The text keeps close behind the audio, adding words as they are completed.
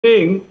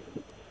evening.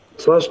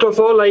 First of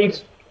all, I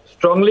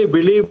strongly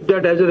believe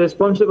that as a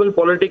responsible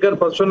political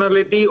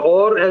personality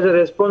or as a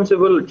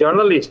responsible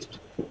journalist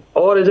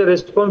or as a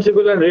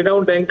responsible and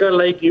renowned anchor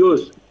like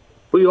you,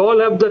 we all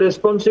have the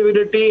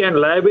responsibility and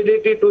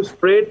liability to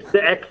spread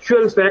the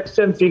actual facts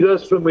and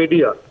figures through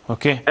media.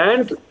 Okay.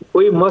 And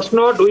we must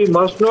not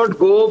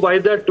go by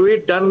the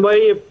tweet done by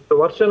a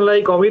person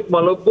like Amit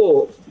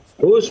Malabho,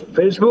 whose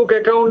Facebook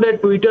account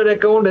and Twitter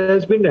account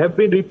have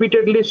been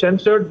repeatedly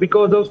censored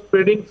because of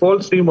spreading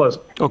false rumors.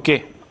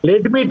 Okay.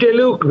 Let me tell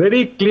you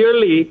very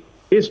clearly,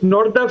 it's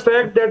not the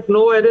fact that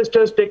no arrest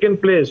has taken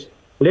place.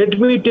 Let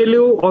me tell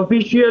you,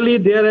 officially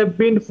there have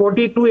been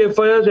 42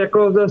 FIRs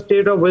across the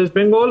state of West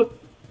Bengal.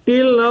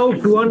 Till now,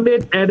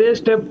 200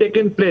 arrests have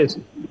taken place.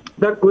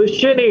 The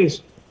question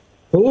is,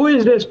 who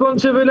is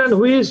responsible and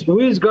who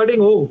is guarding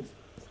who?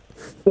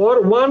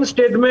 For one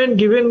statement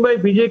given by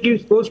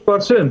BJP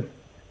spokesperson,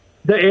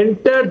 the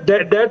entire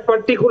that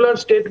particular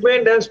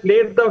statement has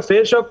laid the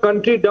face of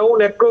country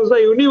down across the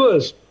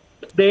universe.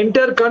 The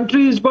entire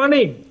country is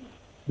burning.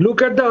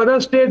 Look at the other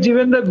states,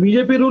 even the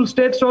BJP ruled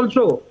states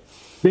also.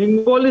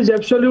 Bengal is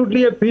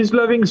absolutely a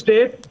peace-loving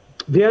state.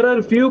 There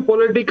are few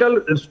political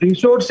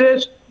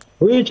resources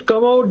which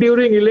come out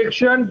during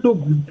election to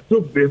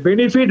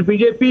benefit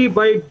BJP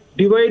by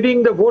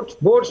dividing the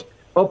votes,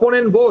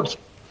 opponent votes.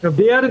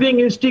 They are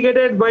being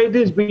instigated by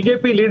these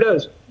BJP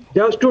leaders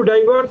just to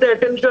divert the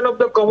attention of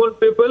the common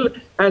people,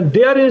 and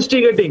they are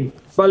instigating.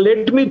 But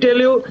let me tell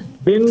you,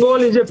 Bengal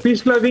is a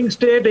peace-loving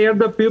state. Here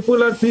the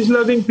people are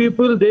peace-loving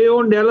people. They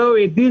won't allow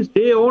this.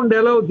 They won't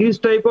allow this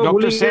type of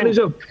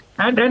hooliganism.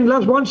 And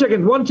last one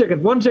second.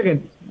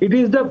 It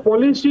is the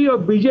policy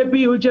of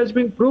BJP which has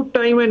been proved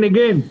time and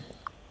again.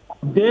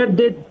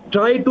 They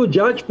try to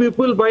judge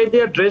people by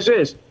their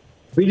dresses.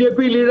 BJP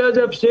leaders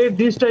have said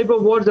this type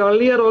of words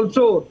earlier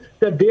also,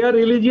 that their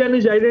religion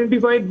is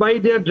identified by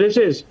their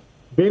dresses.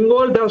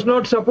 Bengal does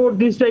not support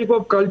this type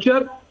of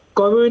culture.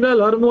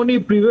 Communal harmony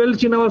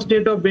prevails in our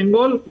state of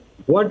Bengal.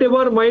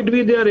 Whatever might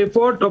be their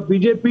effort of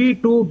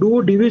BJP to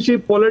do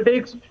divisive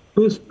politics,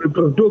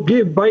 to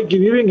give by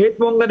giving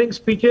hate-mongering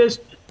speeches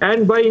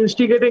and by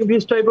instigating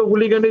this type of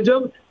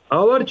hooliganism,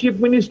 our chief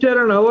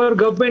minister and our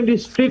government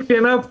is strict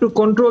enough to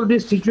control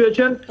this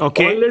situation.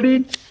 Okay.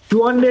 Already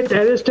 200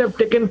 arrests have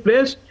taken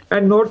place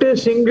and not a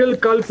single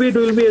culprit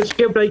will be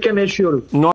escaped, I can assure you.